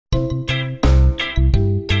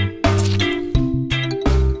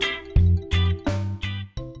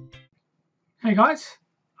Hey guys,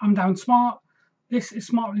 I'm Darren Smart. This is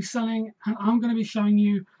Smartly Selling, and I'm going to be showing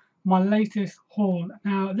you my latest haul.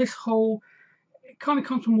 Now, this haul, it kind of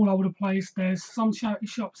comes from all over the place. There's some charity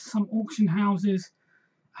shops, some auction houses,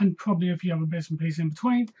 and probably a few other bits and pieces in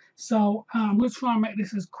between. So I'm going to try and make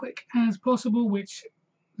this as quick as possible, which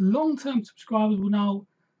long-term subscribers will know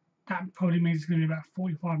that probably means it's going to be about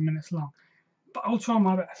 45 minutes long. But I'll try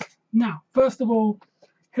my best. Now, first of all,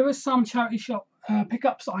 here are some charity shop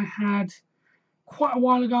pickups that I had quite a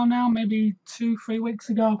while ago now, maybe 2-3 weeks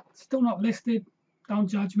ago. Still not listed, don't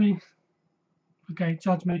judge me. Okay,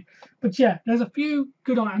 judge me. But yeah, there's a few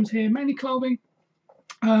good items here, mainly clothing.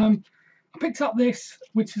 I picked up this,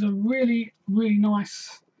 which is a really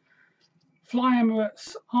nice Fly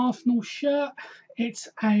Emirates Arsenal shirt. It's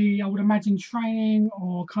a, I would imagine, training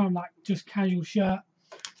or kind of like just casual shirt.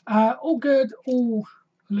 All good, all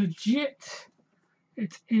legit.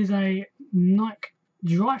 It is a Nike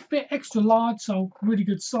dry fit, extra large, so really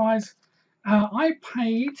good size. I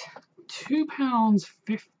paid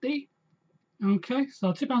 £2.50. Okay,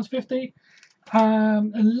 so £2.50.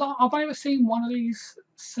 I've only ever seen one of these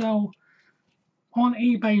sell on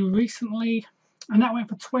eBay recently, and that went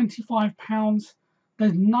for £25.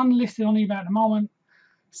 There's none listed on eBay at the moment,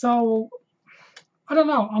 so I don't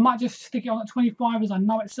know. I might just stick it on at 25 as I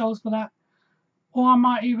know it sells for that, or I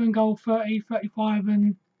might even go 30, 35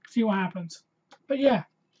 and see what happens. But yeah,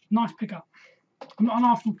 nice pickup. I'm not an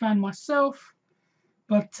Arsenal fan myself,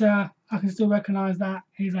 but I can still recognise that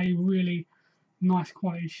is a really nice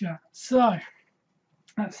quality shirt. So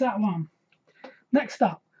that's that one. Next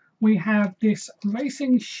up, we have this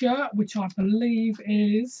racing shirt, which I believe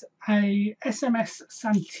is a SMS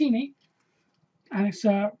Santini, and it's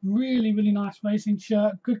a really nice racing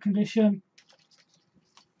shirt, good condition.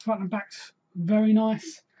 Front and back's very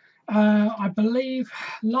nice. I believe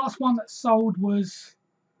last one that sold was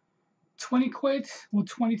 20 quid or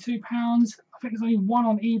 £22. I think there's only one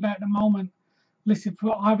on eBay at the moment listed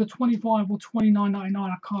for either 25 or 29.99.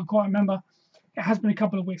 I can't quite remember. It has been a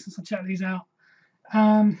couple of weeks since I checked these out.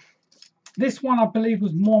 This one I believe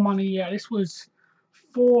was more money. Yeah, this was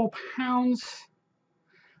 £4,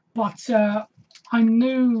 but I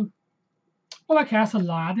knew, well, okay, that's a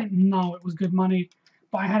lie. I didn't know it was good money,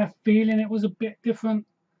 but I had a feeling it was a bit different.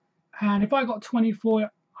 And if I got 20 for it,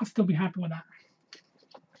 I'd still be happy with that.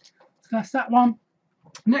 So that's that one.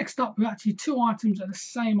 Next up, we're actually two items at the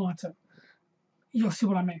same item. You'll see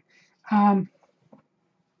what I mean. And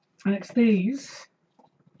it's these,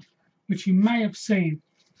 which you may have seen.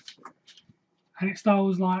 And it's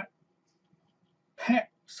those like pet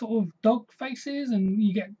sort of dog faces, and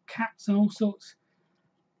you get cats and all sorts.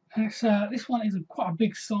 And it's this one is quite a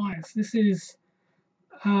big size. This is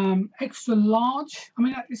extra large. I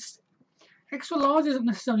mean, it's extra large isn't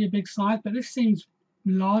necessarily a big size, but this seems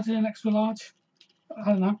larger than extra large. I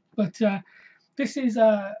don't know, but this is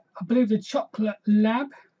I believe the chocolate lab,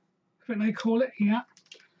 I think they call it. Yeah,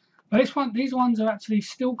 but these ones are actually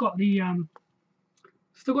still got the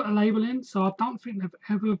label in, so I don't think they've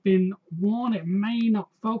ever been worn. It may not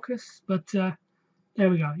focus, but there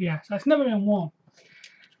we go. Yeah, so it's never been worn.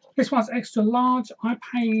 This one's extra large. I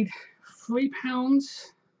paid £3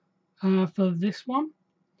 for this one.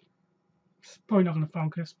 It's probably not going to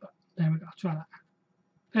focus, but there we go. Try that.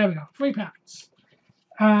 There we go. £3.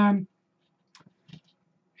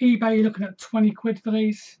 eBay, you're looking at 20 quid for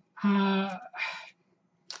these.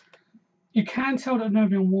 You can tell that they've never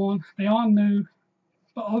been worn. They are new,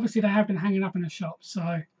 but obviously they have been hanging up in the shop. So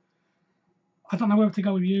I don't know whether to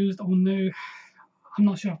go with used or new. I'm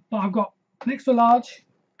not sure. But I've got an extra large,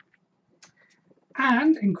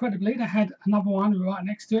 and incredibly, they had another one right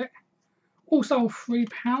next to it. Also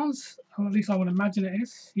 £3, or at least I would imagine it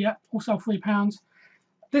is. Yeah, also £3.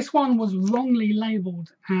 This one was wrongly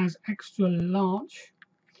labelled as extra large,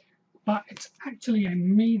 but it's actually a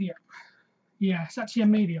medium. Yeah, it's actually a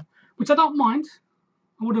medium, which I don't mind.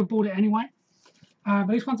 I would have bought it anyway. But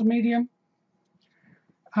this one's a medium.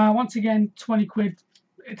 Once again, 20 quid.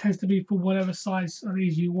 It tends to be for whatever size of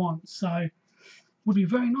these you want. So it would be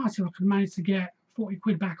very nice if I could manage to get 40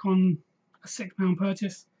 quid back on a £6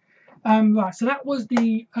 purchase. Right, so that was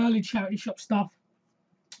the early charity shop stuff.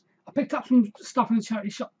 I picked up some stuff in the charity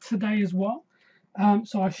shop today as well.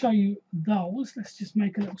 So I'll show you those. Let's just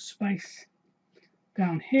make a little space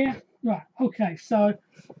down here. Right, okay, so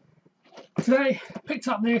today I picked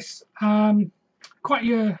up this, quite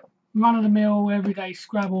your run-of-the-mill everyday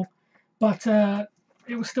Scrabble, but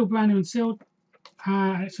it was still brand new and sealed.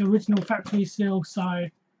 It's original factory seal, so I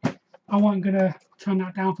wasn't going to turn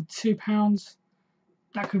that down for £2.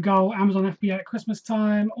 That could go Amazon FBA at Christmas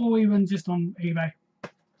time, or even just on eBay.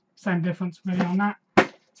 Same difference really on that.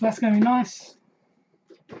 So that's going to be nice.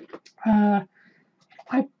 Uh,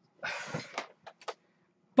 I,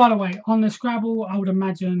 by the way, on the Scrabble, I would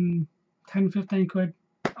imagine 10-15 quid.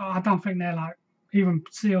 I don't think they're like even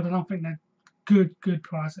sealed. I don't think they're good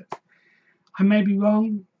prices. I may be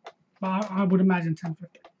wrong, but I would imagine 10-15.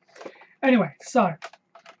 Anyway, so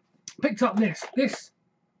picked up this.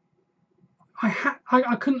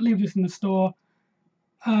 I couldn't leave this in the store.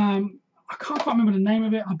 I can't quite remember the name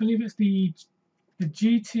of it. I believe it's the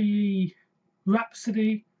GT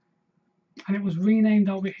Rhapsody, and it was renamed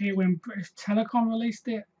over here when British Telecom released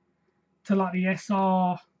it to like the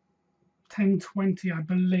SR 1020, I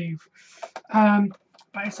believe.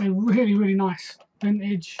 But it's a really nice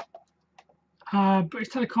vintage British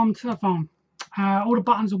Telecom telephone. All the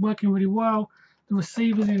buttons are working really well. The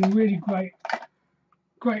receiver's in really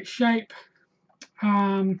great shape.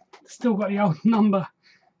 Still got the old number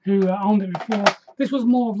who owned it before. This was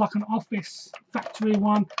more of like an office factory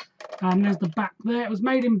one. There's the back there. It was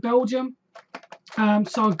made in Belgium,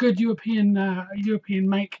 so a good European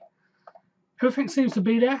make. Everything seems to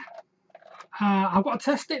be there. I've got to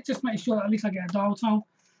test it, just make sure that at least I get a dial tone.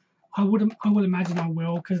 I would imagine I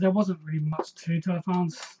will, because there wasn't really much to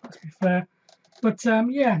telephones, let's be fair. But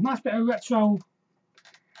yeah, nice bit of retro.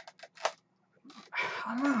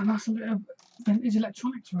 I don't know, nice bit of vintage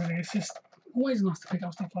electronics really. It's just always nice to pick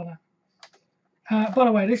up stuff like that. By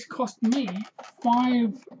the way, this cost me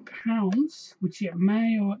 £5, which it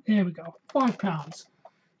may, or here we go, £5.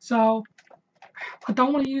 So I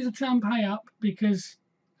don't want to use the term pay up because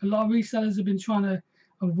a lot of resellers have been trying to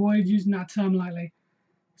avoid using that term lately.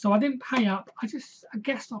 So I didn't pay up. I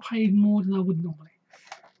guess I paid more than I would normally.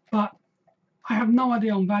 But I have no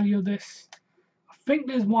idea on value of this. I think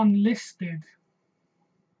there's one listed.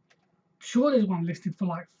 Sure, there's one listed for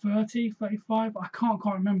like 30, 35. I can't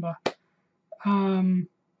quite remember.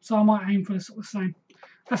 So I might aim for the sort of same.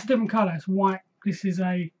 That's a different colour. It's white. This is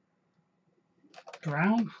a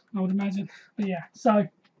brown, I would imagine. But yeah, so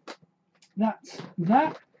that's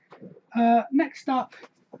that. Next up,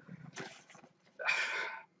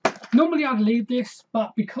 normally I'd leave this,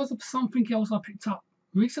 but because of something else I picked up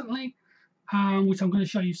recently, which I'm going to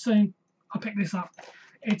show you soon, I picked this up.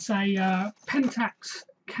 It's a Pentax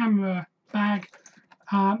camera bag.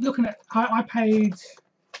 Looking at, I paid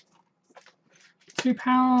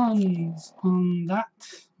 £2 on that.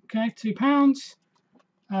 Okay, £2.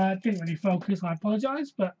 Didn't really focus, I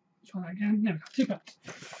apologise, but try that again. There we go,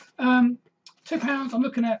 £2. £2, I'm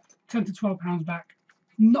looking at £10 to £12 back.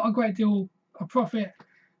 Not a great deal of profit,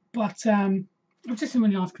 but it's just in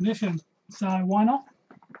really nice condition, so why not?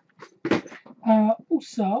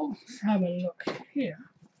 Also, let's have a look here.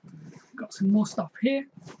 Got some more stuff here,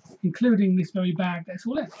 including this very bag that's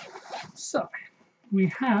all in. So, we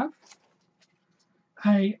have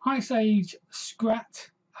a Ice Age Scrat.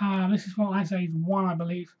 This is from Ice Age 1, I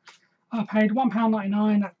believe. I paid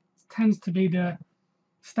 £1.99. That tends to be the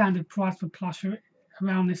standard price for plush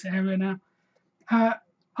around this area now. I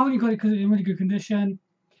only got it because it's in really good condition.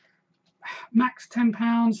 Max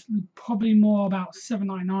 £10, probably more about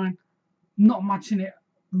 £7.99. Not much in it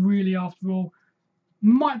really after all.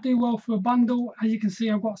 Might do well for a bundle. As you can see,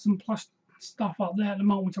 I've got some plush stuff up there at the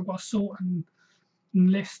moment which I've got to sort and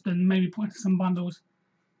list and maybe put into some bundles.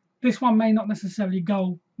 This one may not necessarily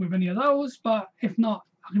go with any of those, but if not,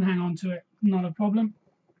 I can hang on to it, not a problem.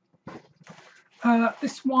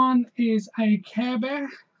 This one is a Care Bear.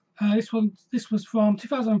 This was from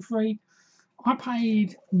 2003. I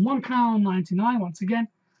paid £1.99 once again,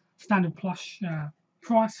 standard plush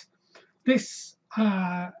price. This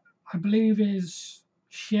I believe is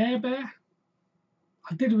Share Bear.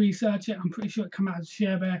 I did research it. I'm pretty sure it came out as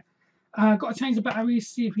Share Bear. Got to change the batteries,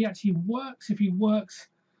 see if he actually works. If he works,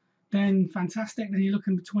 then fantastic. Then you're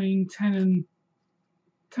looking between 10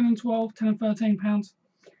 and 12, 10 and 13 pounds.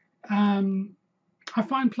 I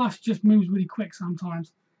find plush just moves really quick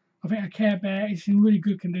sometimes. I think a Care Bear is in really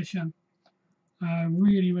good condition.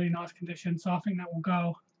 Really nice condition. So I think that will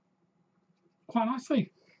go quite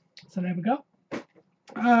nicely. So there we go.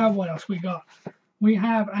 What else we got? We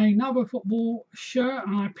have another football shirt,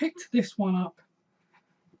 and I picked this one up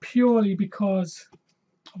purely because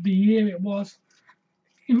of the year it was.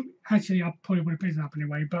 Actually, I probably would have picked it up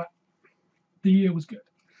anyway, but the year was good.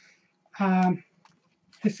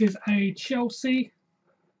 This is a Chelsea,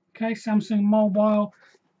 okay, Samsung Mobile,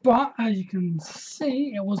 but as you can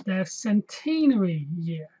see, it was their centenary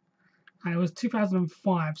year, and it was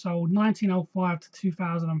 2005, so 1905 to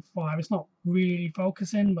 2005. It's not really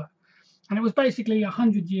focusing, but, and it was basically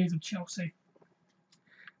 100 years of Chelsea.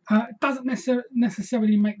 It doesn't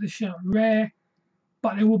necessarily make the shirt rare,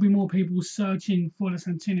 but there will be more people searching for the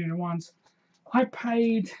centenary ones. I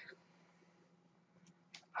paid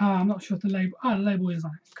I'm not sure if the label. Oh, the label is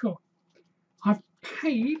on it. Cool. I've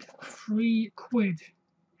paid £3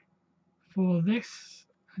 for this.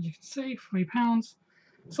 As you can see, £3.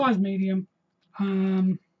 Size medium.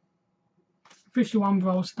 Official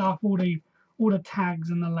Umbro stuff. All the tags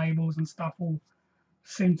and the labels and stuff all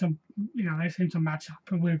seem to, they seem to match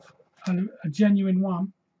up with a genuine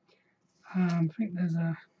one. I think there's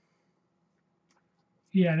a.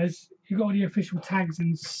 Yeah, you've got all the official tags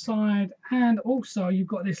inside, and also you've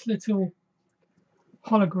got this little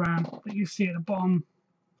hologram that you see at the bottom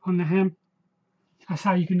on the hem. That's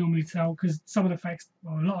how you can normally tell, because some of the effects,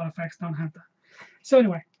 well, a lot of effects don't have that. So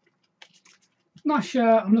anyway, nice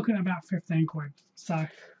shirt. I'm looking at about £15, so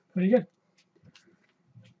pretty good.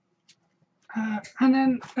 And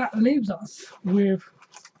then that leaves us with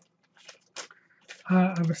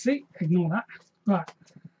a receipt. Ignore that. Right,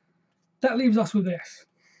 that leaves us with this.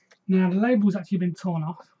 Now the label's actually been torn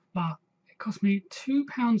off, but it cost me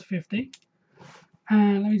 £2.50.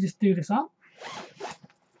 And let me just do this up.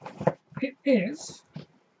 It is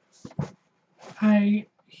a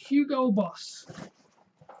Hugo Boss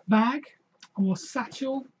bag or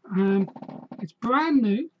satchel. It's brand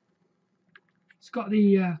new. It's got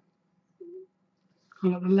the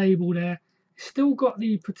kind of the label there. It's still got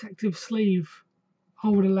the protective sleeve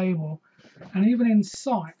over the label, and even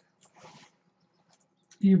inside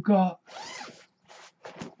you've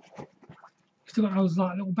still got those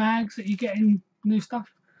like little bags that you get in new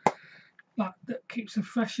stuff, like that keeps it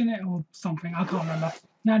fresh in it or something. I can't remember.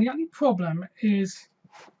 Now the only problem is,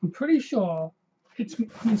 I'm pretty sure it's. I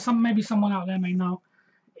mean, maybe someone out there may know.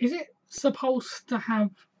 Is it supposed to have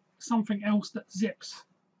something else that zips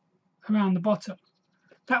around the bottom?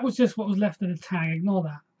 That was just what was left of the tag. Ignore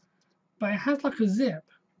that. But it has like a zip,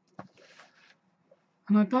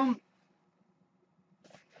 and I don't.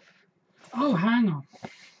 Oh, hang on.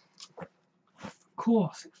 Of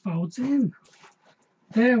course, it folds in.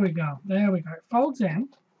 There we go. There we go. It folds in.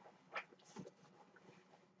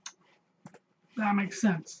 That makes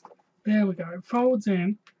sense. There we go. It folds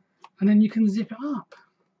in, and then you can zip it up.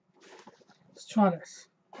 Let's try this.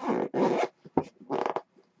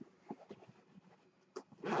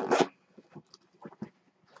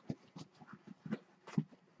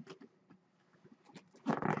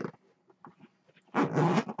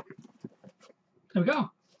 There we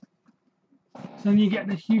go. So then you get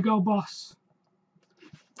the Hugo Boss.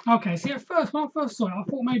 Okay, see, at first, when I first saw it, I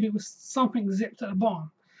thought maybe it was something zipped at the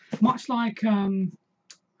bottom. Much like, for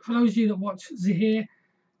those of you that watch Zahir,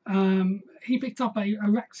 he picked up a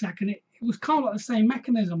rucksack, and it was kind of like the same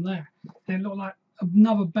mechanism there. And it looked like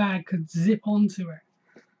another bag could zip onto it.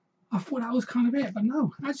 I thought that was kind of it, but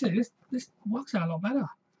no, actually, this works out a lot better.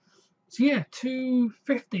 So yeah,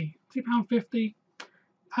 £2.50.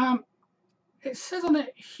 It says on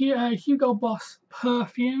it here, Hugo Boss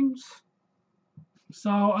perfumes.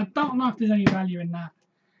 So I don't know if there's any value in that.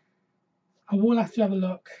 I will have to have a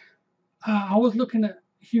look. I was looking at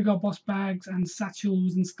Hugo Boss bags and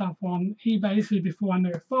satchels and stuff on eBay. This was before I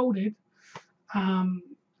knew it folded. And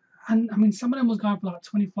I mean, some of them was going for like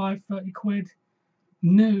 25, 30 quid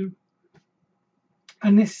new.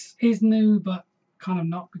 And this is new, but kind of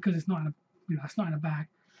not, because it's not in a, it's not in a bag.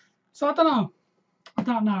 So I don't know. I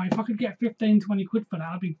don't know. If I could get 15, 20 quid for that,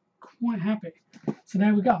 I'd be quite happy. So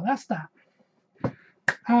there we go. That's that.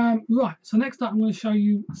 Right. So next up, I'm going to show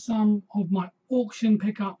you some of my auction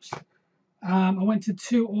pickups. I went to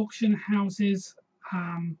 2 auction houses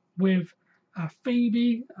with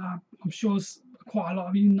Phoebe. I'm sure quite a lot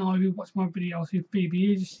of you know who watch my videos who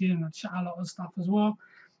Phoebe is. She's in the chat a lot of stuff as well.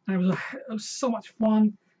 And it was so much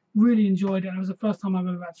fun. Really enjoyed it. And it was the first time I've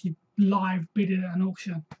ever actually live bidded at an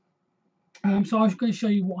auction. So I was going to show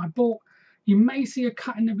you what I bought. You may see a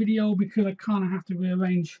cut in the video because I kind of have to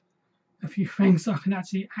rearrange a few things so I can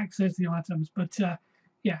actually access the items. But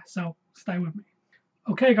yeah, so stay with me.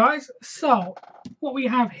 Okay guys, so what we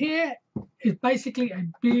have here is basically a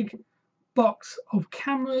big box of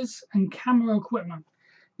cameras and camera equipment.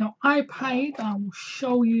 Now I paid, I will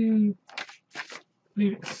show you, I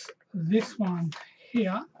believe it's this one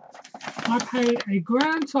here. I paid a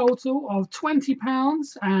grand total of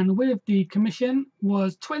 £20, and with the commission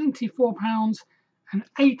was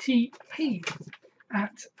 £24.80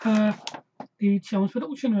 at the Chelmsford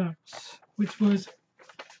Auction Rooms, which was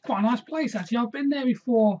quite a nice place actually. I've been there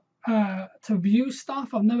before to view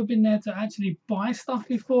stuff. I've never been there to actually buy stuff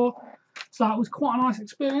before, so it was quite a nice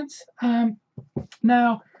experience.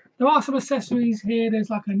 Now there are some accessories here. There's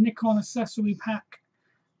like a Nikon accessory pack,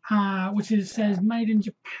 which says made in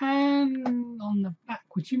Japan on the back,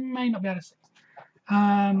 which you may not be able to see.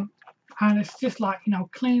 And it's just like,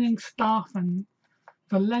 cleaning stuff and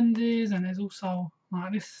for lenses, and there's also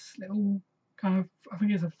like this little kind of, I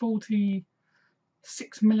think it's a 46mm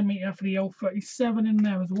for the L37 in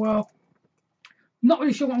there as well. Not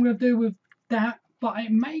really sure what I'm going to do with that, but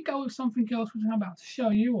it may go with something else which I'm about to show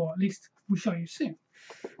you, or at least we'll show you soon.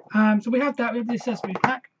 So we have that, we have the accessory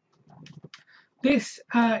pack. This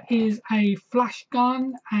is a flash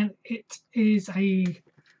gun, and it is a,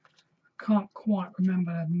 can't quite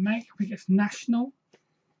remember the make, I think it's National.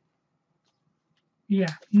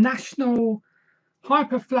 Yeah, National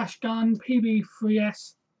Hyper Flash Gun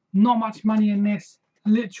PB3S. Not much money in this,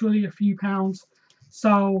 literally a few pounds.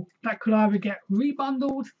 So that could either get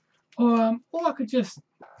rebundled, or I could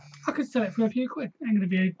sell it for a few quid. Ain't gonna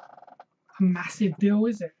be a massive deal,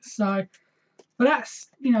 is it? So, but that's,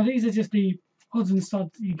 you know, these are just the odds and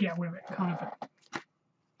sods that you get with it, kind of thing.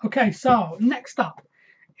 Okay, so next up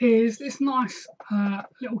is this nice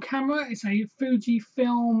little camera. It's a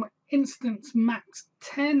Fujifilm Instax Max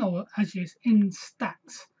 10, or actually it's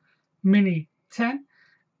Instax Mini 10.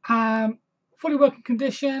 Fully working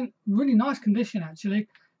condition, really nice condition actually.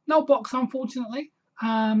 No box, unfortunately.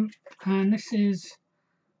 And this is,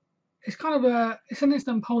 it's kind of it's an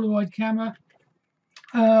instant Polaroid camera.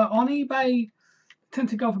 On eBay, tend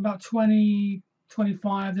to go for about 20,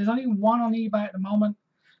 25. There's only one on eBay at the moment,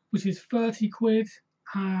 which is 30 quid.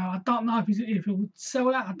 I don't know if he would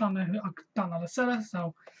sell that. I don't know the seller,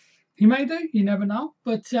 so he may do. You never know.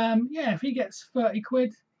 But yeah, if he gets 30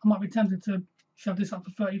 quid, I might be tempted to shove this up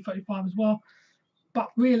for 30, 35 as well. But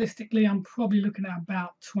realistically, I'm probably looking at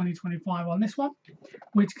about 20, 25 on this one,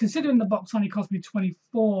 which, considering the box only cost me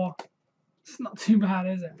 24, it's not too bad,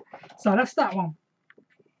 is it? So that's that one.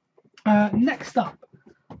 Next up,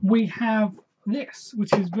 we have this,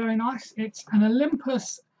 which is very nice. It's an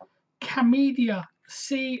Olympus Camedia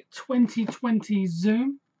C2020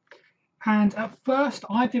 zoom, and at first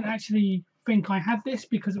I didn't actually think I had this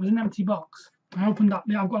because it was an empty box. I opened up,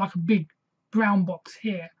 I've got like a big brown box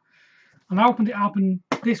here, and I opened it up and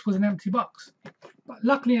this was an empty box. But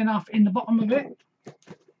luckily enough, in the bottom of it,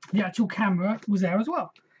 the actual camera was there as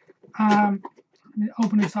well. Let me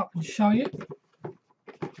open this up and show you.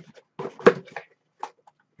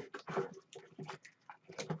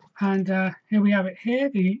 And here we have it here,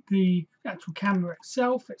 the actual camera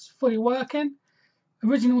itself. It's fully working.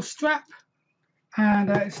 Original strap, and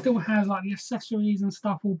it still has like the accessories and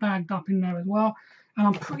stuff all bagged up in there as well. And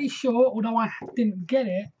I'm pretty sure, although I didn't get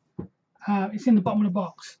it, it's in the bottom of the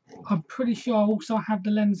box. I'm pretty sure I also have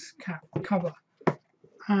the lens cap cover,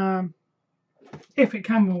 if it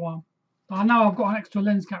can be one. But I know I've got an extra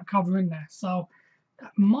lens cap cover in there, so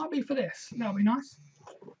that might be for this. That'll be nice.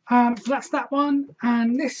 So that's that one,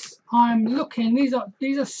 and this I'm looking. These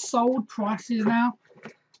are sold prices now.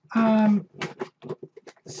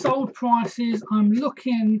 Sold prices. I'm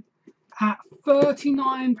looking at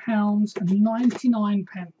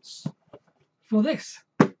 £39.99 for this.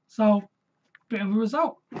 So, bit of a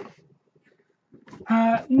result.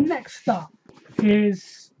 Next up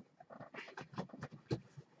is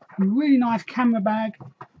a really nice camera bag.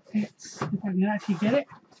 It's, if I can actually get it.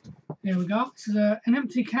 There we go. This is an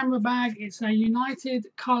empty camera bag. It's a United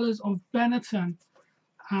Colours of Benetton.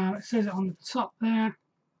 It says it on the top there,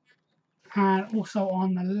 and also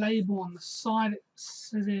on the label on the side it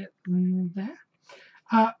says it there.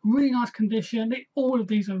 Really nice condition. All of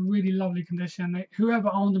these are really lovely condition. Whoever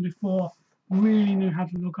owned them before really knew how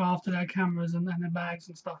to look after their cameras and their bags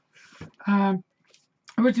and stuff.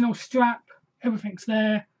 Original strap, everything's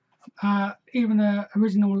there. Even the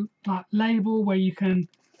original label where you can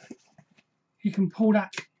pull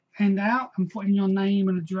that end out and put in your name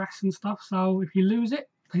and address and stuff, so if you lose it,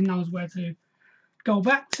 he knows where to go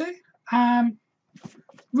back to.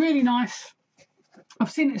 Really nice.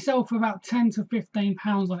 I've seen it sell for about £10 to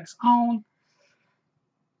 £15 on its own.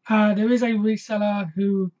 There is a reseller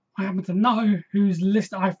who I happen to know whose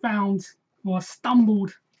list I found or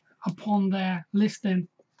stumbled upon their listing,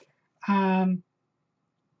 who's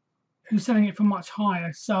selling it for much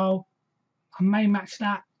higher, so I may match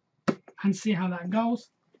that and see how that goes.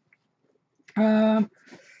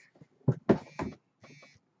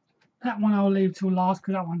 That one I'll leave till last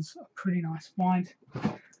because that one's a pretty nice find.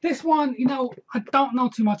 This one, you know, I don't know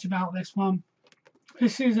too much about this one.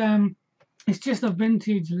 This is it's just a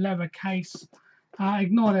vintage leather case.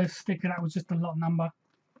 Ignore the sticker, that was just a lot number.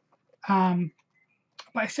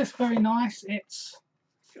 But it's just very nice. It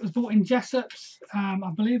was bought in Jessop's.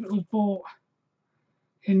 I believe it was bought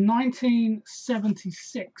in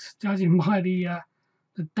 1976, judging by the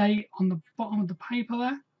date on the bottom of the paper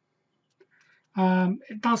there.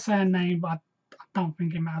 It does say a name, but I don't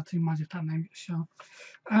think it matters too much if that name gets shown.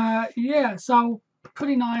 Yeah, so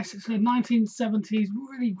pretty nice. It's a 1970s,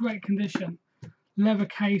 really great condition. leather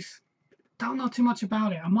case. Don't know too much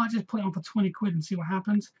about it. I might just put it on for 20 quid and see what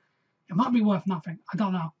happens. It might be worth nothing. I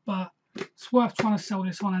don't know, but it's worth trying to sell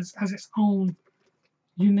this on as its own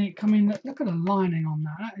unique. I mean, look at the lining on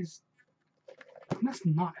that. That's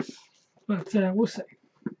nice. But we'll see.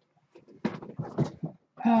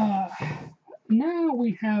 Now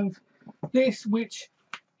we have this, which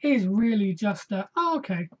is really just oh,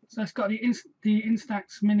 okay. So it's got the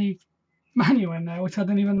Instax Mini manual in there, which I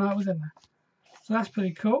didn't even know it was in there. So that's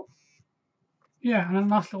pretty cool. Yeah, and a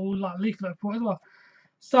nice little like leaflet for it as well.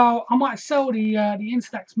 So I might sell the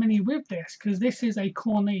Instax Mini with this, because this is a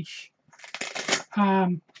Corniche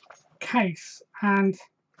case, and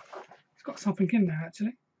it's got something in there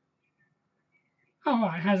actually. Oh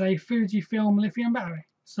right, it has a Fujifilm lithium battery,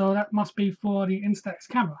 so that must be for the Instax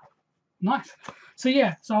camera. Nice. So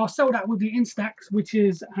yeah, so I'll sell that with the Instax, which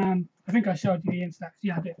is I think I showed you the Instax.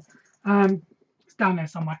 Yeah, I did. It's down there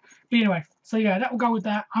somewhere. But anyway, so yeah, that will go with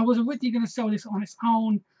that. I was originally going to sell this on its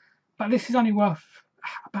own, but this is only worth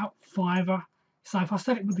about £5. So if I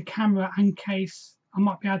sell it with the camera and case, I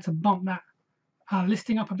might be able to bump that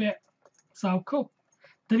listing up a bit. So cool.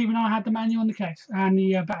 Didn't even know I had the manual on the case and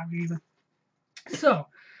the battery even. So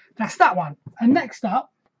that's that one. And next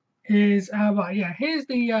up is right, yeah, here's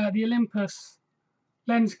the Olympus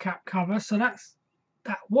lens cap cover. So that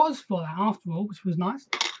was for that after all, which was nice.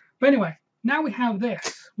 But anyway, now we have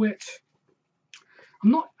this, which I'm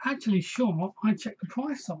not actually sure I checked the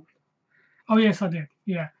price on. Oh yes, I did.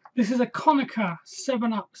 Yeah, this is a Konica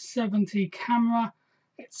 7up 70 camera.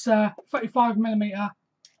 It's 35mm.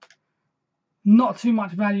 Not too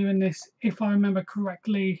much value in this, if I remember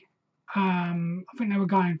correctly. I think they were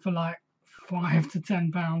going for like £5 to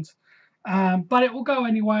 £10. But it will go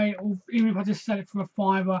anyway. Even if I just sell it for a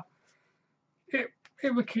 £5,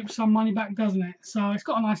 it would keep some money back, doesn't it? So it's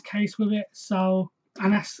got a nice case with it. So,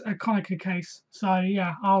 and that's a Konica case. So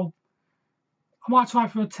yeah, I might try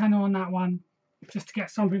for a tenner on that one, just to get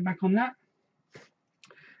something back on that.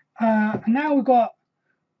 And now we've got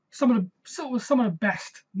some of the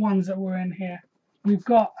best ones that were in here. We've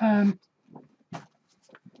got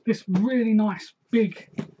this really nice big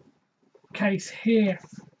case here,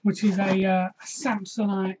 which is a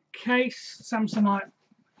Samsonite case. Samsonite,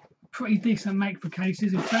 pretty decent make for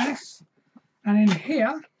cases in fairness. And in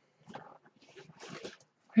here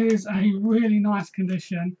is a really nice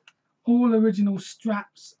condition, all original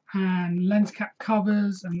straps and lens cap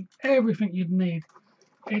covers and everything you'd need.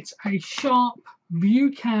 It's a Sharp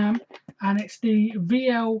View Cam, and it's the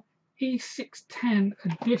VL E610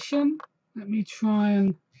 edition. Let me try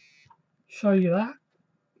and show you that.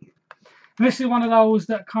 And this is one of those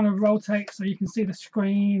that kind of rotates so you can see the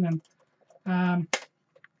screen, and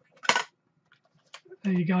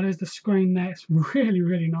there you go, there's the screen there. It's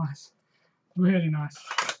really nice, really nice.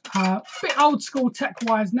 Bit old school tech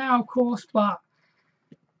wise now, of course, but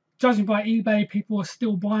judging by eBay, people are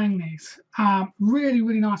still buying these.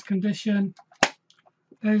 Really nice condition.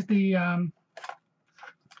 There's the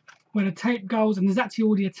where the tape goes, and there's actually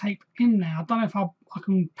already a tape in there. I don't know if I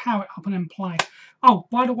can power it up and then play. Oh,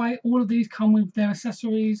 by the way, all of these come with their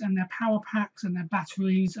accessories and their power packs and their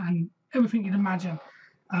batteries and everything you'd imagine.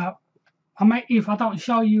 If I don't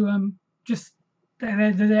show you just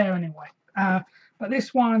they're there anyway. But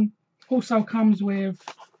this one also comes with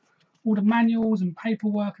all the manuals and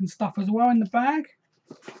paperwork and stuff as well in the bag.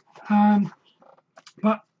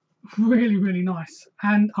 But really nice.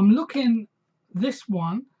 And I'm looking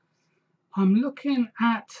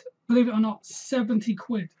at, believe it or not, 70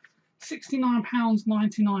 quid.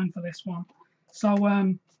 £69.99 for this one. So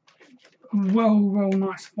well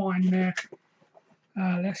nice find there.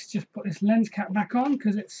 Let's just put this lens cap back on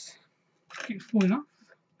because it keeps falling off.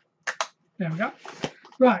 There we go.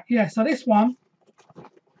 Right, yeah, so this one,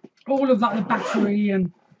 all of that, the battery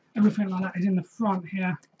and everything like that is in the front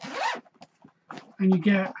here. And you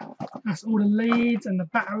get, that's all the leads and the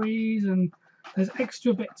batteries, and there's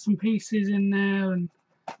extra bits and pieces in there, and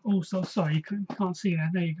also, sorry, you can't see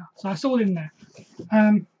that, there you go. So it's all in there.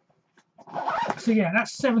 So yeah,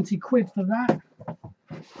 that's 70 quid for that.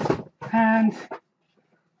 And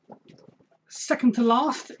second to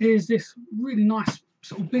last is this really nice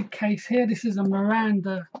sort of big case here. This is a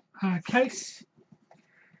Miranda case,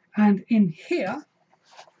 and in here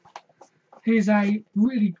is a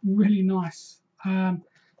really nice.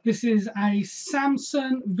 This is a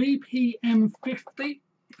Samsung VP-M50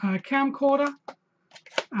 camcorder,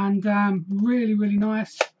 and really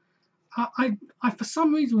nice. I for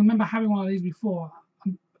some reason remember having one of these before.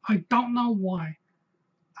 I don't know why.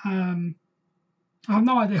 I have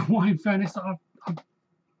no idea why, in fairness.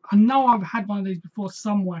 I know I've had one of these before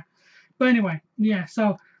somewhere. But anyway, yeah,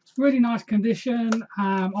 so It's really nice condition.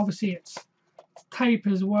 Obviously it's tape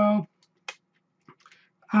as well.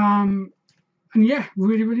 And yeah,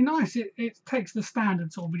 really nice. It takes the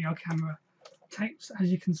standard sort of video camera tapes,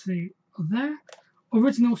 as you can see there.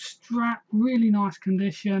 Original strap, really nice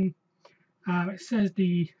condition. It says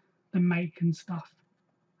the make and stuff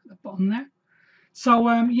at the bottom there. So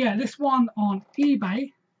yeah, this one on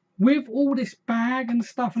eBay with all this bag and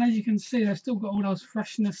stuff, and as you can see, they've still got all those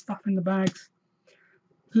freshness stuff in the bags.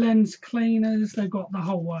 Lens cleaners, they've got the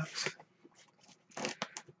whole works.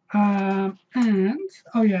 And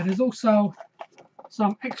oh yeah, there's also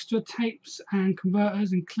some extra tapes and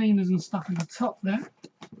converters and cleaners and stuff in the top there.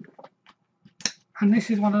 And this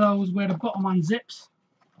is one of those where the bottom unzips.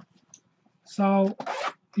 So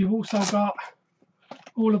you've also got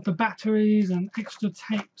all of the batteries and extra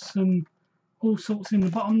tapes and all sorts in the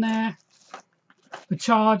bottom there. The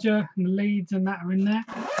charger and the leads and that are in there.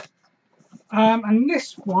 And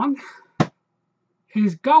this one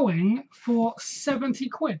is going for 70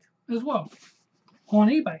 quid as well on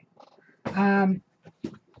eBay.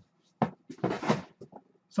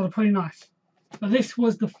 So they're pretty nice. But this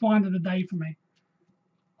was the find of the day for me.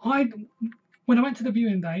 When I went to the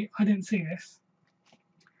viewing day, I didn't see this.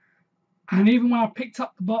 And even when I picked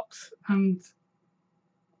up the box and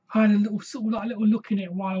I had a little sort of like a little look in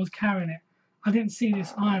it while I was carrying it, I didn't see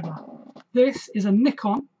this either. This is a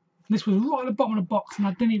Nikon. This was right at the bottom of the box, and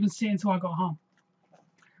I didn't even see it until I got home.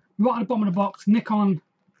 Right at the bottom of the box, Nikon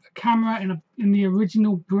camera in the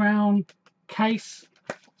original brown case.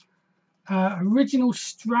 Original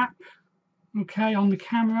strap, okay, on the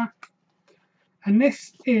camera. And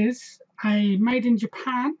this is a made in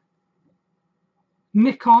Japan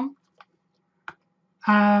Nikon,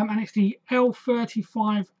 and it's the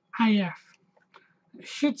L35AF. It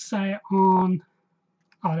should say it on,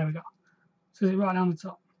 oh there we go, it says it right down the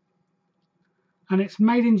top. And it's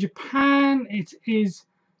made in Japan. It is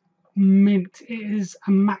mint. It is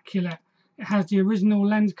immaculate. It has the original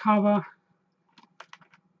lens cover.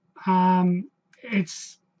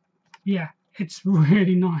 It's, yeah, it's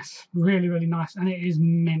really nice, really nice, and it is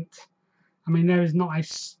mint. I mean, there is not a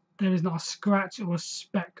scratch or a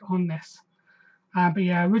speck on this. But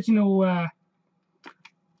yeah, original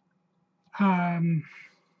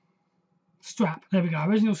strap. There we go.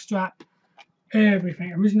 Original strap,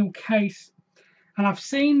 everything. Original case. And I've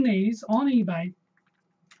seen these on eBay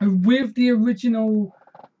with the original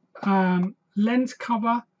lens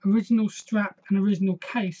cover, original strap, and original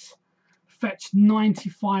case, fetched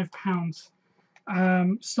 £95.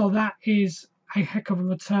 So that is a heck of a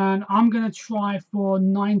return. I'm going to try for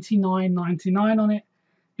 $99.99 on it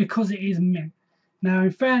because it is mint. Now,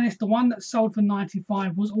 in fairness, the one that sold for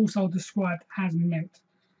 $95 was also described as mint,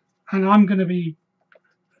 and I'm going to be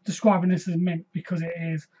describing this as mint because it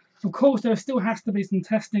is. Of course, there still has to be some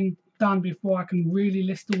testing done before I can really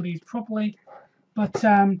list all these properly, but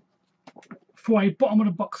for a bottom of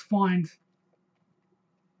the box find,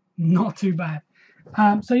 not too bad.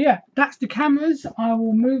 So yeah, that's the cameras. I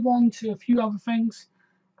will move on to a few other things.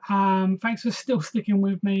 Thanks for still sticking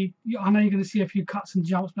with me. I know you're going to see a few cuts and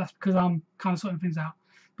jumps, but that's because I'm kind of sorting things out.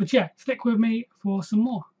 But yeah, stick with me for some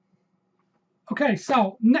more. Okay,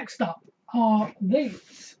 so next up are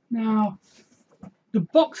these. Now, the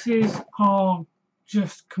boxes are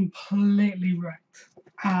just completely wrecked,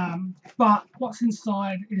 but what's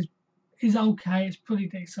inside is okay. It's pretty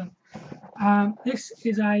decent. This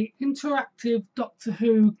is a interactive Doctor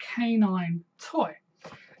Who canine toy,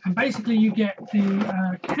 and basically you get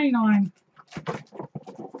the canine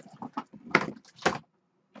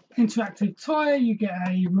interactive toy. You get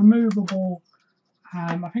a removable,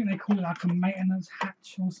 I think they call it like a maintenance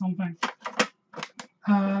hatch or something.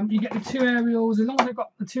 You get the two aerials. As long as they've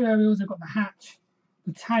got the two aerials, they've got the hatch,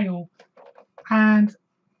 the tail, and a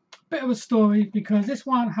bit of a story because this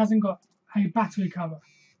one hasn't got a battery cover.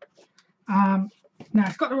 Now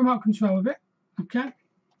it's got the remote control of it. Okay.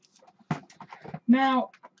 Now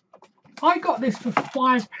I got this for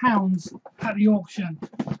 £5 at the auction,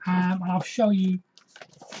 and I'll show you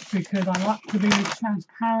because I like to be as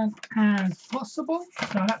transparent as possible.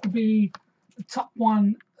 So that would be the top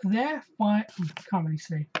one there. I can't really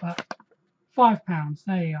see, but £5.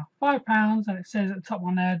 There you go, £5, and it says at the top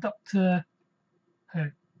one there, Doctor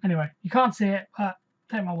Who. Anyway, you can't see it, but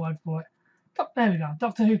take my word for it. There we go,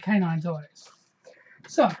 Doctor Who canine toys.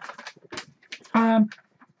 So,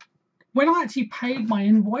 when I actually paid my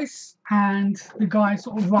invoice and the guy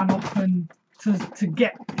sort of ran off and to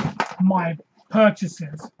get my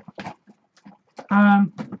purchases,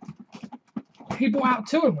 he bought out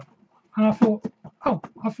two of them, and I thought, oh,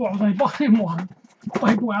 I thought I was only buying one, but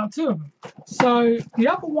he bought out two of them. So the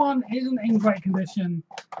other one isn't in great condition.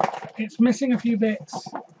 It's missing a few bits.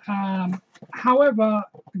 However,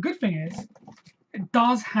 the good thing is it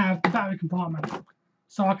does have the battery compartment.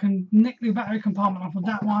 So I can nick the battery compartment off of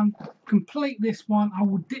that one, complete this one. I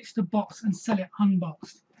will ditch the box and sell it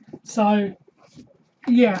unboxed. So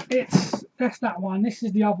yeah, that's that one. This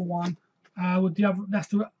is the other one. With the other, that's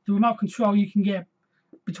the remote control. You can get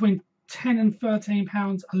between £10 and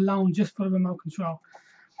 £13 alone just for the remote control.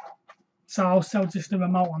 So I'll sell just the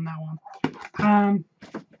remote on that one.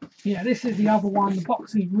 Yeah, this is the other one. The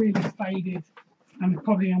box is really faded and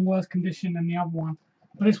probably in worse condition than the other one.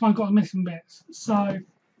 But this one got missing bits. So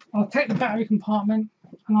I'll take the battery compartment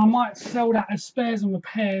and I might sell that as spares and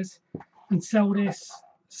repairs and sell this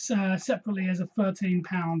separately as a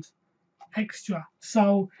 £13 extra.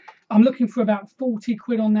 So I'm looking for about 40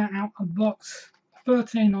 quid on that out of the box,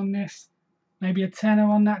 13 on this, maybe a tenner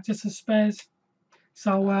on that just as spares.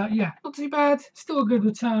 So yeah, not too bad. Still a good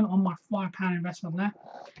return on my £5 investment there.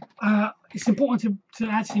 It's important to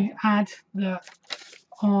actually add that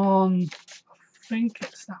on, I think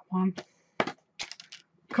it's that one. Can't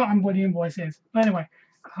remember what the invoice is. But anyway,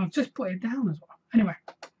 I've just put it down as well. Anyway,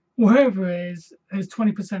 wherever it is, there's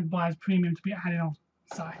 20% buyer's premium to be added on.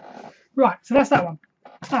 So, right, so that's that one.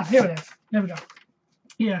 Ah, here it is. There we go.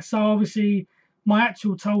 Yeah, so obviously my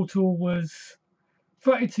actual total was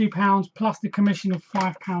 £32 plus the commission of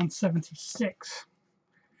 £5.76.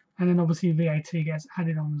 And then obviously VAT gets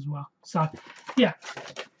added on as well. So, yeah.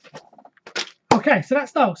 Okay, so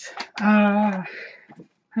that's those. And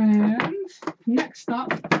next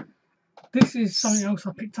up, this is something else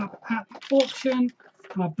I picked up at auction.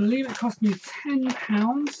 I believe it cost me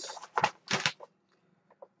 £10.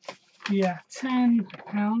 Yeah,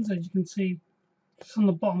 £10, as you can see, just on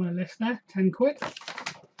the bottom of the list there, 10 quid.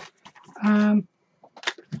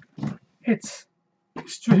 It's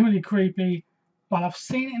extremely creepy, but I've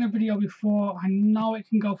seen it in a video before. I know it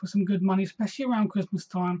can go for some good money, especially around Christmas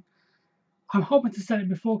time. I'm hoping to sell it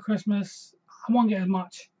before Christmas. I won't get as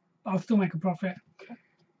much, but I'll still make a profit.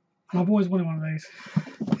 And I've always wanted one of these.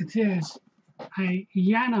 It is a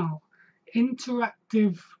Yano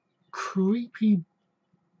interactive creepy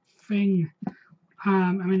thing.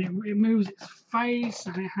 I mean, it moves its face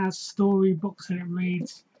and it has storybooks that it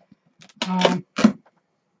reads.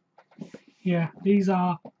 Yeah, these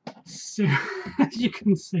are, as you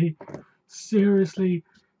can see, seriously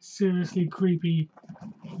creepy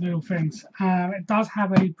little things. It does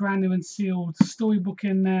have a brand new and sealed storybook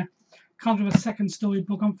in there. Comes with a second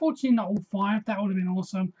storybook. Unfortunately, not all 5. That would have been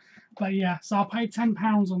awesome. But yeah, so I paid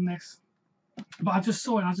 £10 on this. But I just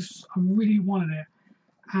saw it. I really wanted it.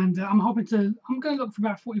 And I'm going to look for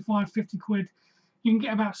about 45, 50 quid. You can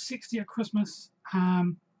get about 60 at Christmas.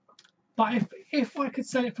 But if I could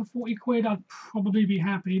sell it for 40 quid, I'd probably be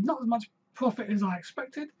happy. Not as much profit as I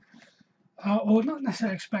expected. Or not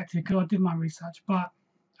necessarily expected, because I did my research, but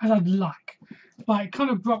as I'd like. But it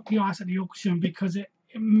kind of broke the ice at the auction because it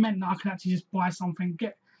meant that I could actually just buy something,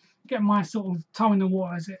 get my sort of toe in the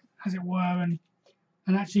water as it were, and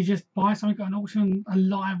actually just buy something at an auction, a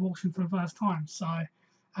live auction for the first time. So,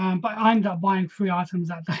 but I ended up buying 3 items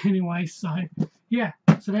that day anyway. So yeah,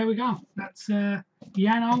 so there we go. That's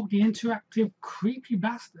Yano, the interactive creepy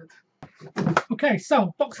bastard. Okay,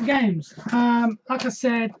 so box of games. Like I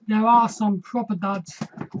said, there are some proper duds,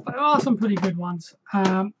 but there are some pretty good ones.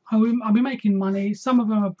 I'll be making money. Some of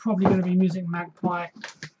them are probably going to be Music Magpie,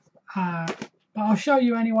 but I'll show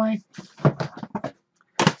you anyway.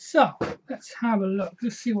 So let's have a look.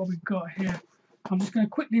 Let's see what we've got here. I'm just going to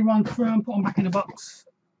quickly run through and put them back in the box.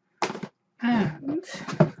 And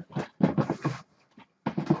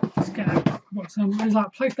let's get it. I've got some. There's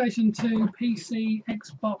like PlayStation 2, PC,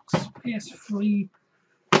 Xbox, PS3,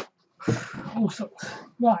 all sorts.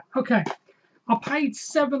 Right, okay. I paid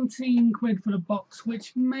 17 quid for the box,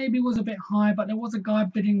 which maybe was a bit high, but there was a guy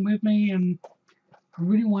bidding with me, and I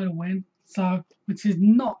really wanted to win. So, which is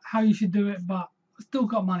not how you should do it, but I still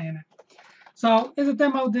got money in it. So, there's a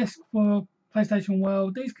demo disc for PlayStation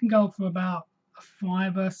World. These can go for about a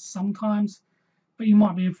 £5 sometimes, but you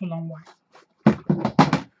might be in for a long way.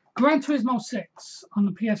 Gran Turismo 6 on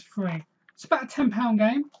the PS3. It's about a £10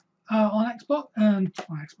 game on Xbox, on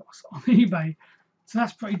eBay. So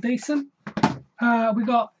that's pretty decent. We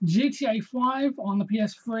got GTA 5 on the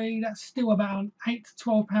PS3. That's still about an £8 to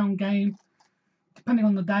 £12 game, depending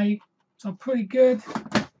on the day. So pretty good.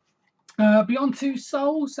 Beyond Two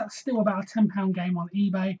Souls. That's still about a £10 game on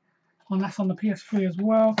eBay. And that's on the PS3 as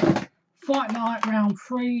well. Fight Night Round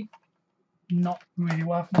 3. Not really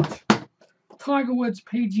worth much. Tiger Woods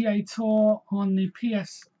PGA Tour on the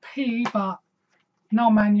PSP, but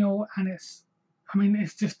no manual, and it's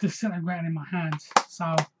just disintegrating in my hands.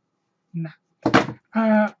 So,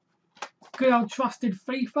 nah. Good old trusted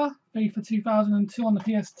FIFA 2002 on the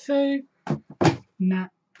PS2. Nah.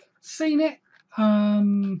 Seen it.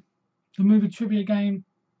 The movie trivia game.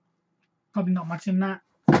 Probably not much in that.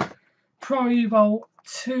 Pro Evo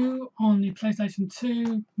 2 on the PlayStation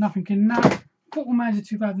 2. Nothing in that. Football Manager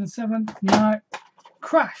 2007. No.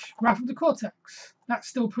 Crash, Wrath of the Cortex. That's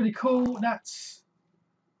still pretty cool. That's,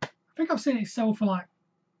 I think I've seen it sell for like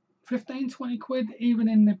 15, 20 quid, even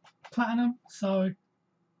in the platinum. So,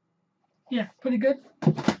 yeah, pretty good.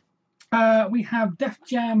 We have Def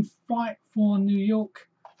Jam Fight for New York.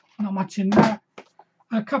 Not much in that.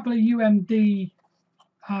 A couple of UMD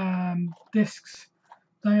discs.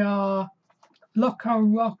 They are Loco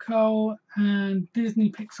Roco and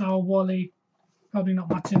Disney Pixar Wally. Probably not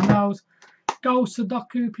much in those. Gold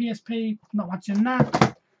Sudoku PSP, not much in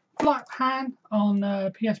that. Flight Pan on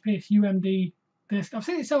PSP, it's UMD disc. I've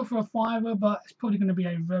seen it sell for a $5, but it's probably going to be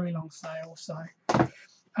a very long sale. So,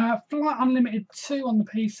 Flight Unlimited 2 on the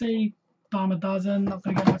PC, dime a dozen. Not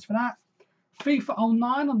going to get much for that. FIFA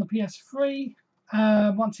 09 on the PS3.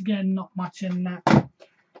 Once again, not much in that.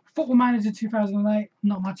 Football Manager 2008,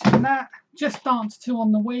 not much in that. Just Dance 2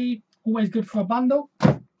 on the Wii, always good for a bundle.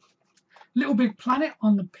 Little Big Planet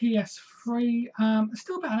on the PS3. It's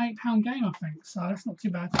still about an £8 game, I think, so that's not too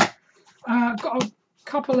bad. Got a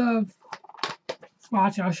couple of, well,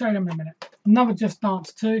 actually, I'll show you them in a minute. Another Just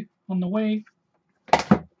Dance 2 on the Wii.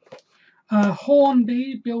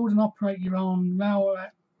 Hornby, build and operate your own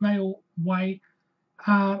railway.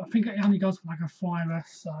 I think it only goes for like a $5,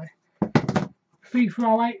 so.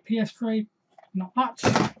 FIFA 08, PS3, not much.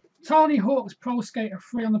 Tony Hawk's Pro Skater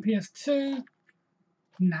 3 on the PS2,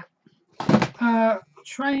 nah.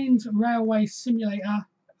 Trains Railway Simulator,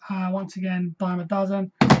 once again, dime a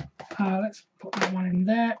dozen. Let's put that one in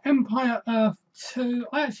there. Empire Earth 2,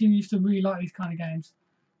 I actually used to really like these kind of games,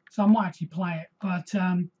 so I might actually play it, but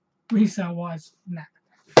resale wise, nah.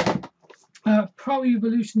 Pro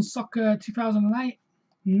Evolution Soccer 2008,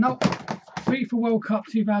 nope. FIFA World Cup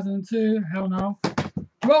 2002, hell no.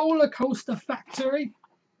 Roller Coaster Factory,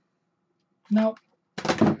 nope.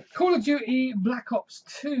 Call of Duty Black Ops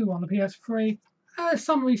 2 on the PS3,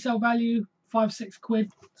 some resale value, 5-6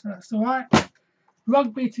 quid, so that's alright.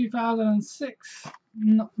 Rugby 2006,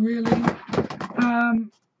 not really.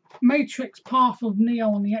 Matrix Path of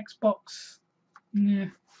Neo on the Xbox, yeah,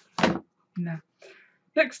 nah.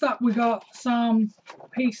 Next up, we got some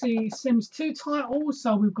PC Sims 2 titles.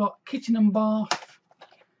 So we've got Kitchen and Bath,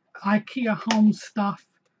 IKEA Home Stuff,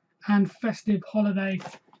 and Festive Holiday.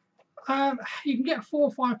 You can get £4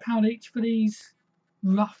 or £5 each for these,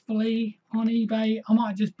 roughly, on eBay. I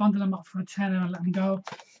might just bundle them up for a tenner and let them go.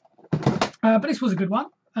 But this was a good one.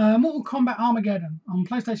 Mortal Kombat Armageddon on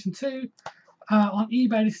PlayStation 2. On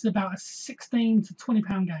eBay, this is about a £16 to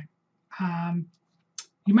 £20 game.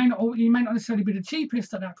 You may not necessarily be the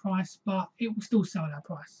cheapest at that price, but it will still sell at that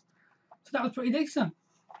price. So that was pretty decent.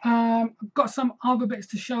 I've got some other bits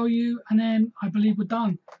to show you, and then I believe we're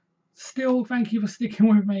done. Still, thank you for sticking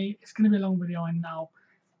with me. It's going to be a long video, I know,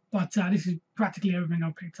 but this is practically everything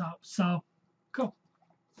I picked up. So, cool.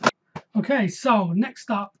 Okay, so next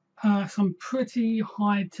up, some pretty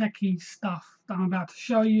high-techy stuff that I'm about to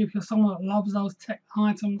show you. If you're someone that loves those tech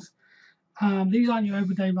items, these aren't your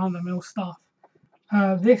everyday run-of-the-mill stuff.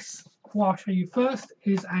 This, what I'll show you first,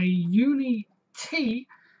 is a Uni T.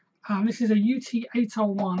 This is a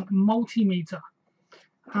UT801 multimeter.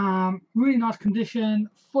 Really nice condition,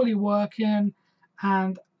 fully working,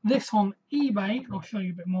 and this on eBay, I'll show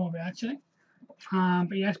you a bit more of it actually.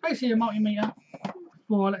 But yeah, it's basically a multimeter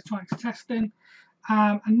for electronics testing.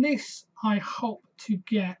 And this I hope to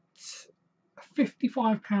get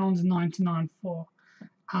 £55.99 for.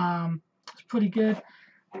 It's pretty good.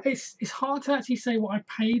 It's hard to actually say what I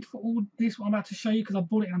paid for all this, what I'm about to show you, because I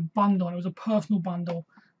bought it in a bundle. It was a personal bundle,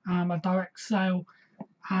 a direct sale.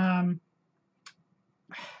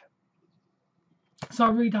 So I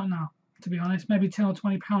really don't know, to be honest. Maybe £10 or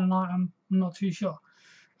 £20 an item. I'm not too sure.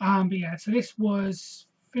 But yeah, so this was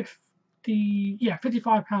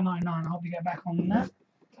 £55.99. I hope you get back on that.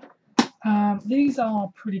 These are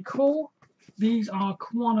pretty cool. These are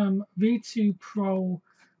Quantum V2 Pro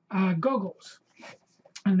goggles.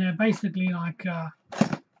 And they're basically like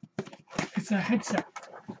it's a headset,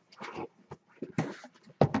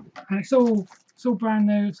 and it's all brand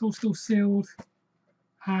new. It's all still sealed,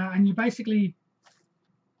 and you basically,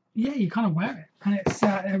 yeah, you kind of wear it, and it's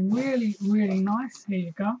they're really nice. Here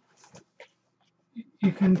you go.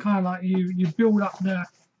 You can kind of like you build up the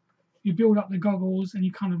goggles, and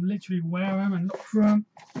you kind of literally wear them and look through them.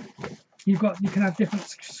 You can have different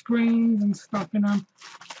screens and stuff in them.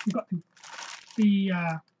 You've got the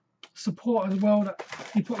support as well that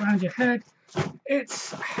you put around your head.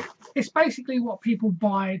 It's basically what people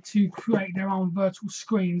buy to create their own virtual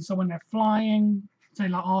screens. So when they're flying, say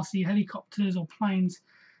like RC helicopters or planes,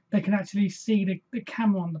 they can actually see the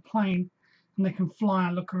camera on the plane, and they can fly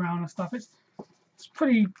and look around and stuff. It's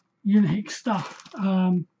pretty unique stuff.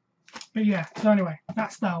 But yeah, so anyway,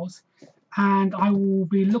 that's those. And I will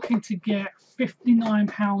be looking to get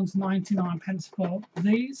 £59.99 for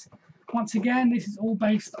these. Once again, this is all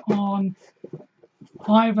based on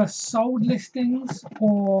either sold listings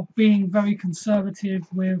or being very conservative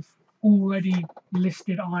with already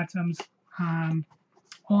listed items on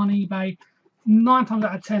eBay. 9 times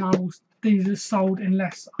out of 10, these are sold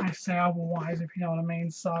unless I say otherwise, if you know what I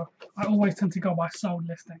mean. So I always tend to go by sold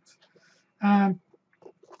listings.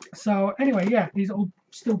 So anyway, yeah, these are all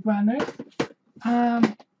still brand new.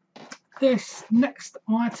 This next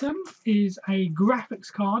item is a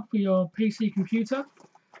graphics card for your PC computer,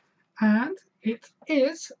 and it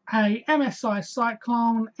is a MSI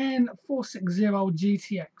Cyclone N460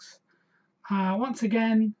 GTX. Once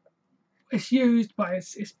again, it's used, but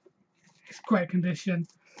it's great condition.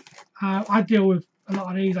 I deal with a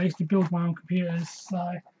lot of these. I used to build my own computers,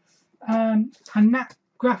 so and that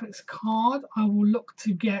graphics card I will look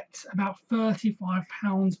to get about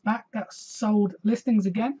 £35 back. That's sold listings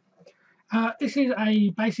again. This is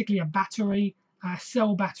basically a battery, a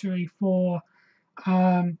cell battery for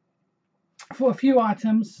a few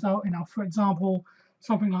items. So for example,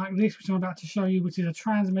 something like this, which I'm about to show you, which is a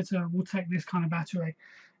transmitter, will take this kind of battery.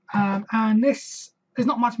 And this, there's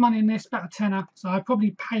not much money in this, about a tenner. So I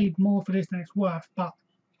probably paid more for this than it's worth, but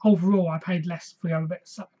overall I paid less for the other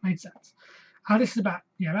bits, so it made sense. This is about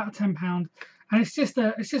 £10, and it's just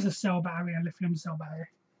a cell battery, a lithium cell battery.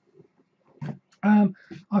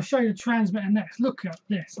 I'll show you the transmitter next. Look at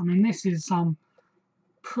this. I mean, this is some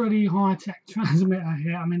pretty high-tech transmitter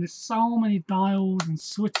here. I mean, there's so many dials and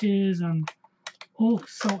switches and all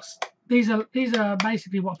sorts. These are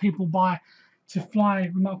basically what people buy to fly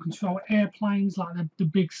remote control airplanes, like the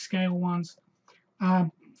big scale ones.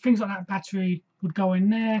 Things like that battery would go in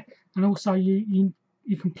there, and also you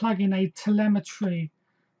can plug in a telemetry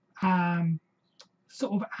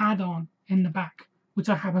sort of add-on in the back, which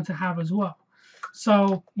I happen to have as well.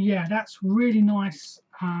 So yeah, that's really nice,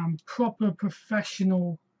 proper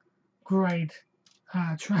professional grade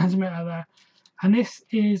transmitter there. And this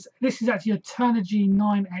is actually a Turnigy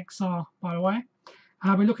 9XR, by the way.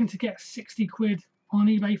 We're looking to get 60 quid on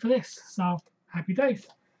eBay for this, so happy days.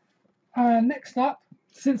 Next up,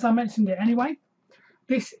 since I mentioned it anyway,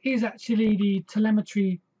 this is actually the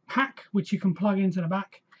telemetry pack, which you can plug into the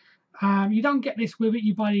back. You don't get this with it,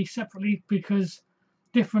 you buy these separately because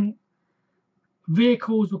different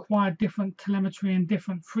vehicles require different telemetry and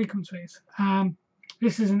different frequencies.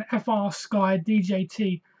 This is an FrSky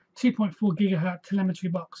DJT 2.4 gigahertz telemetry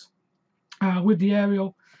box with the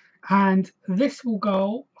aerial, and this will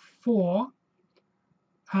go for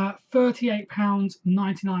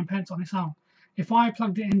 £38.99 on its own. If I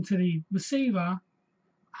plugged it into the receiver,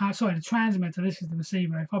 sorry, the transmitter, this is the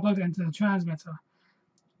receiver. If I plugged it into the transmitter,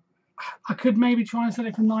 I could maybe try and sell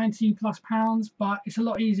it for £90+, but it's a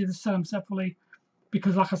lot easier to sell them separately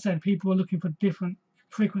because, like I said, people are looking for different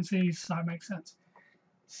frequencies, so it makes sense.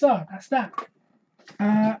 So that's that.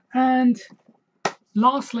 And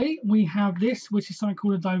lastly, we have this, which is something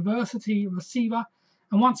called a diversity receiver,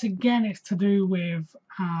 and once again, it's to do with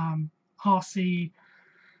RC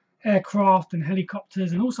aircraft and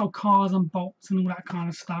helicopters, and also cars and boats and all that kind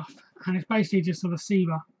of stuff. And it's basically just a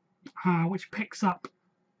receiver which picks up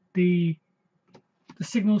the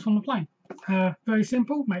signals from the plane. Very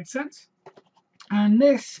simple, makes sense. And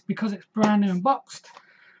this, because it's brand new and boxed,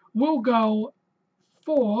 will go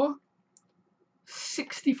for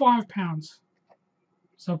 £65.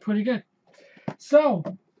 So pretty good. So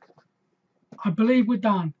I believe we're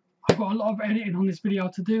done. I've got a lot of editing on this video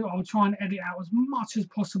to do. I'll try and edit out as much as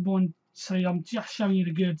possible, and so I'm just showing you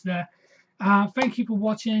the goods there. Thank you for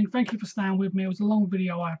watching. Thank you for staying with me. It was a long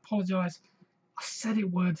video. I apologise. I said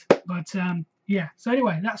it would, but yeah. So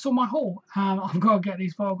anyway, that's all my haul. I've got to get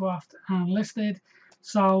these photographed and listed.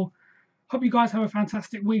 So hope you guys have a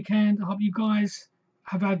fantastic weekend. I hope you guys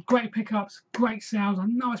have had great pickups, great sales. I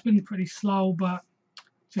know it's been pretty slow, but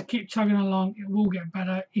just keep chugging along. It will get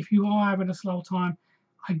better. If you are having a slow time,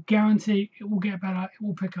 I guarantee it will get better. It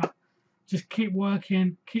will pick up. Just keep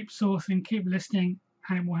working, keep sourcing, keep listing,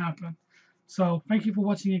 and it will happen. So thank you for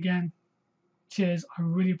watching again. Cheers. I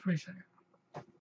really appreciate it.